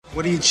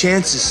What are your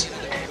chances?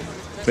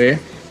 Fair.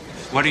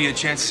 What are your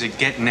chances of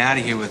getting out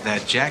of here with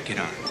that jacket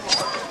on?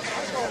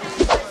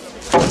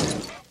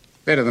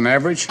 Better than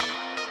average.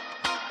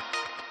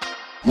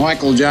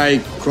 Michael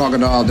J.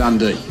 Crocodile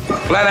Dundee.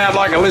 Flat out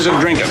like a lizard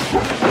drinker.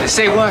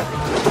 Say what?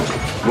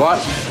 What?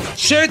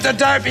 Shoot the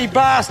dopey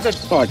bastard!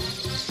 What?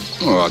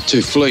 Oh,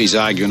 two fleas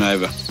arguing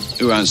over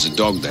who owns the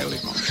dog they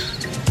live on.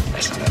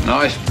 That's not a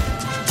knife.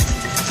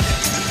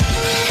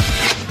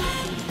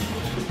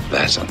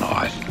 That's a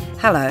knife.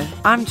 Hello,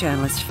 I'm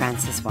journalist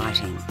Frances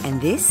Whiting, and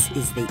this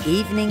is the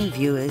Evening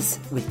Viewers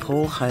with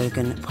Paul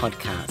Hogan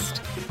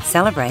podcast,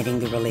 celebrating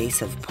the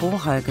release of Paul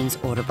Hogan's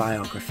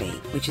autobiography,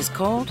 which is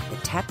called The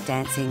Tap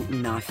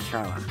Dancing Knife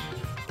Thrower.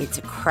 It's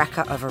a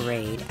cracker of a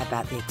read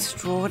about the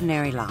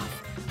extraordinary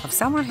life of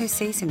someone who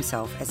sees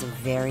himself as a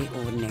very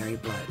ordinary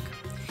bloke.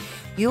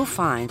 You'll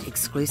find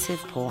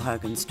exclusive Paul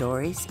Hogan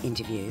stories,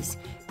 interviews,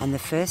 and the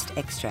first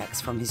extracts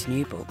from his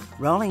new book,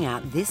 rolling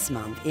out this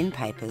month in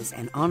papers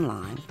and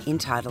online in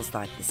titles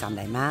like The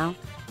Sunday Mail,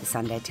 The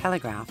Sunday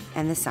Telegraph,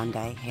 and The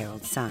Sunday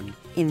Herald Sun.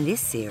 In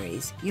this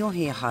series, you'll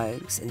hear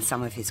Hogs and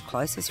some of his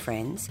closest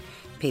friends,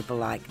 people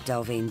like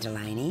Delvine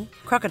Delaney,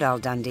 Crocodile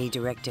Dundee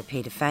director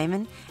Peter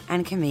Feynman,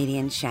 and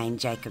comedian Shane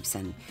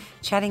Jacobson,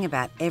 chatting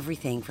about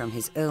everything from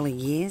his early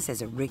years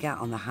as a rigger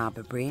on the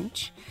Harbour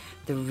Bridge,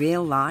 the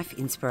real-life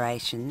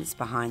inspirations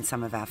behind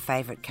some of our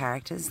favourite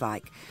characters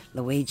like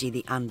Luigi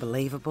the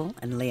Unbelievable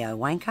and Leo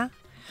Wanker,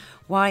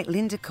 why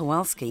Linda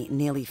Kowalski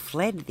nearly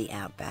fled the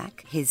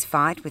outback, his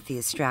fight with the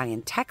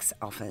Australian Tax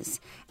Office,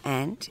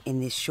 and,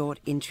 in this short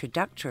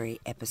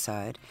introductory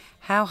episode,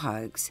 how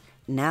Hogs,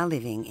 now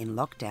living in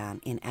lockdown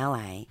in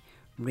LA,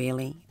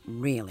 really,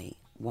 really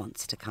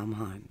wants to come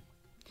home.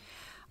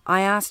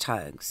 I asked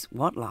Hogs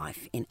what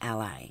life in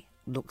LA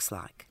looks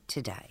like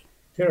today.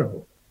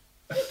 Terrible.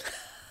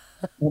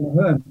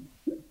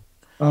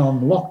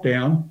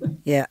 Lockdown.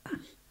 Yeah.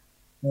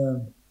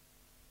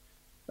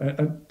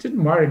 It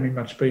didn't worry me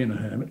much being a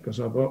hermit because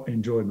I've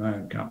enjoyed my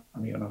own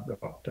company and I've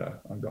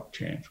got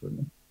chance with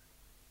them.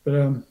 But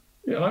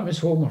I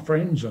miss all my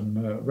friends and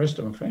the rest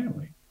of my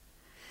family,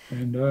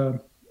 and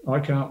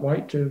I can't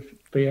wait to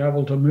be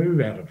able to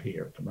move out of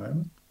here at the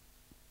moment.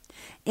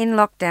 In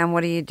lockdown,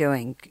 what are you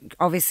doing?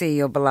 Obviously,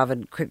 your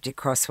beloved cryptic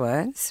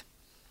crosswords.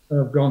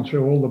 I've gone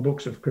through all the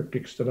books of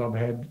cryptics that I've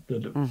had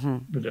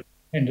that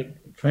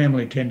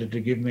family tended to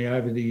give me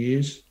over the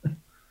years.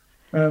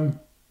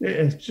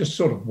 It's just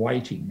sort of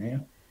waiting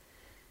now.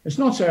 It's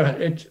not so.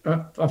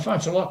 I find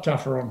it's a lot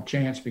tougher on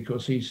Chance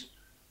because he's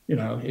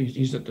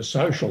at the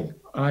social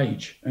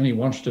age and he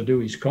wants to do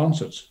his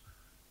concerts,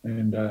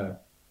 and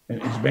his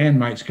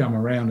bandmates come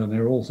around and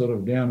they're all sort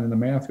of down in the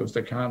mouth because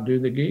they can't do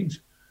the gigs.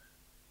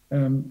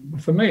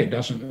 For me,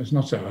 it's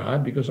not so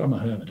hard because I'm a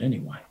hermit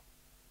anyway.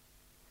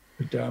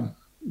 But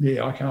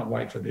I can't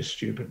wait for this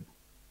stupid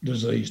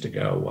disease to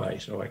go away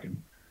so I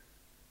can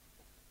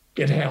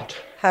get out.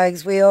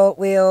 Hogs, we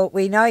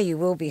know you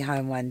will be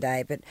home one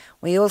day, but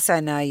we also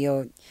know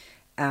you're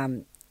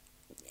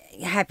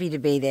happy to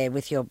be there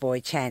with your boy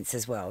Chance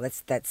as well.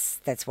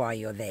 That's why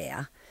you're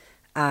there.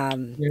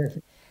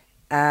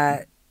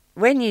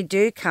 When you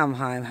do come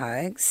home,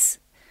 Hogs,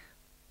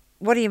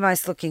 what are you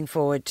most looking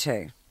forward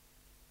to?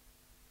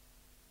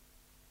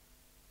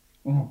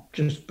 Oh,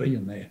 just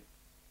being there.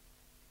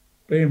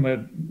 Being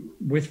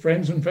with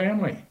friends and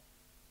family.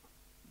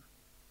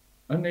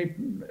 And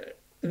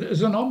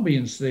there's an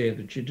ambience there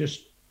that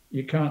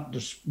you can't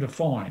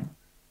define.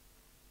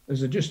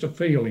 There's just a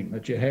feeling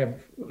that you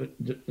have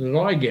that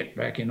I get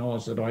back in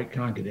Oz that I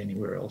can't get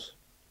anywhere else.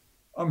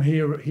 I'm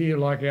here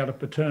like out of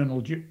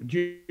paternal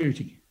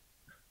duty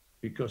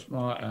because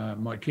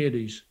my kid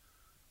he's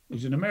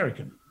an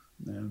American.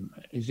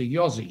 He's a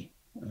Yozzie,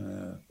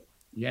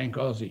 Yank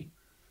Aussie.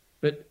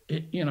 But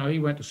he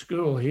went to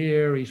school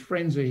here. His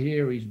friends are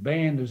here. His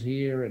band is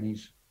here, and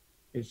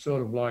it's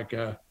sort of like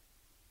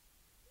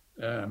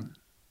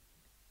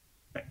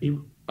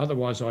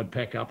otherwise I'd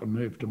pack up and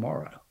move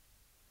tomorrow.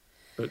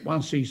 But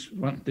once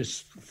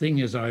this thing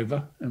is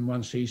over, and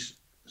once he's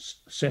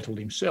settled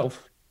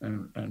himself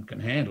and can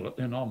handle it,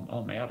 then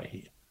I'm out of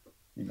here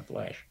in a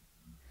flash.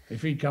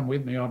 If he'd come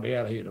with me, I'd be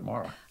out of here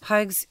tomorrow.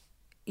 Hogs,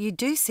 you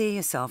do see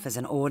yourself as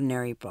an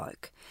ordinary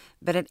bloke,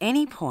 but at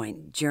any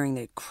point during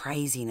the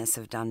craziness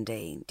of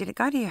Dundee, did it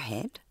go to your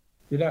head?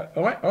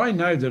 I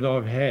know that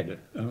I've had,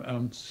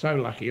 I'm so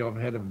lucky I've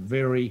had a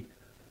very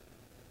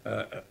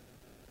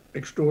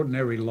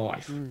extraordinary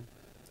life.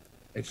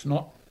 It's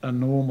not a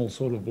normal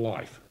sort of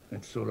life.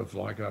 It's sort of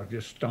like I've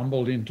just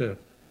stumbled into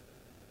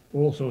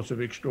all sorts of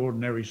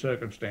extraordinary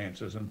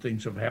circumstances and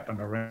things have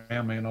happened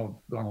around me and I've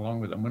gone along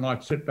with them. When I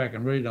sit back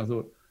and read, I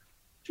thought,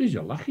 geez,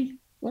 you're lucky.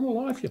 What a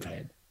life you've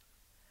had.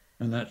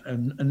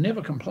 And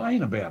never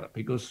complain about it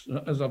because,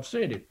 as I've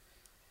said,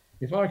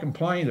 if I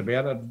complained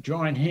about it, a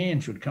giant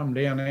hand should come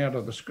down out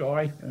of the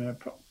sky,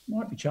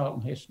 might be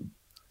Charlton Heston,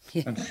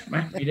 and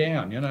smack me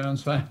down, and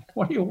say,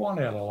 what do you want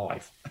out of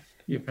life?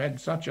 You've had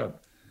such a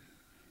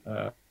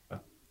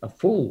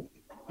full,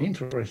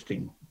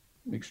 interesting,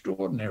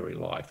 extraordinary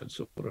life. It's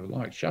sort of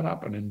like, shut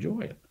up and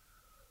enjoy it.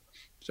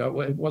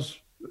 So it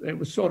was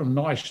sort of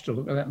nice to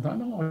look at that and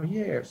think, oh,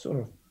 yeah, it's sort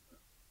of,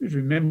 just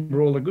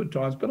remember all the good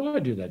times. But I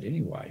do that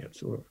anyway. It's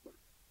sort of,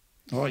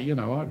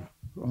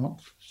 I'm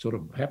sort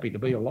of happy to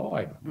be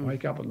alive.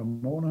 Wake up in the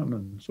morning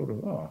and sort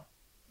of,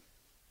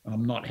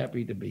 I'm not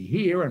happy to be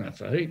here and it's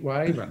a heat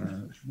wave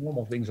and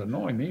normal things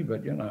annoy me,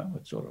 but,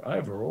 it's sort of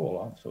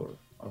overall,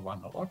 I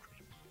won the lottery.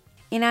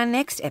 In our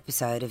next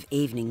episode of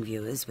Evening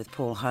Viewers with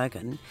Paul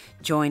Hogan,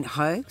 join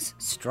Hogs,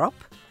 Strop,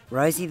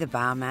 Rosie the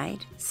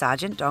Barmaid,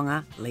 Sergeant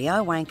Donger,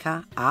 Leo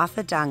Wanker,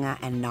 Arthur Dunger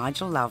and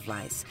Nigel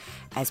Lovelace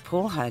as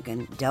Paul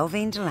Hogan,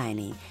 Delvine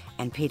Delaney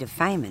and Peter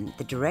Feynman,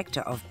 the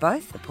director of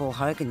both The Paul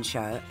Hogan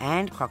Show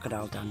and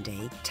Crocodile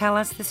Dundee, tell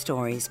us the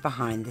stories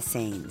behind the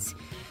scenes.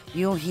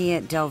 You'll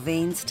hear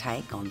Delvine's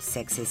take on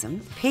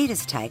sexism,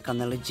 Peter's take on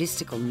the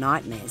logistical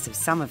nightmares of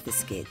some of the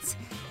skits,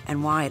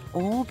 and why it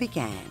all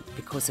began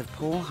because of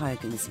Paul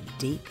Hogan's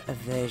deep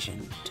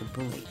aversion to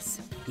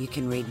bullies. You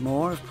can read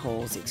more of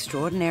Paul's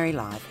extraordinary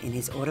life in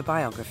his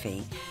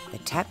autobiography, The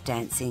Tap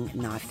Dancing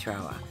Knife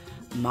Thrower,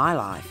 My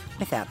Life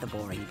Without the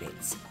Boring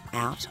Bits,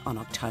 out on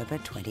October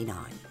 29.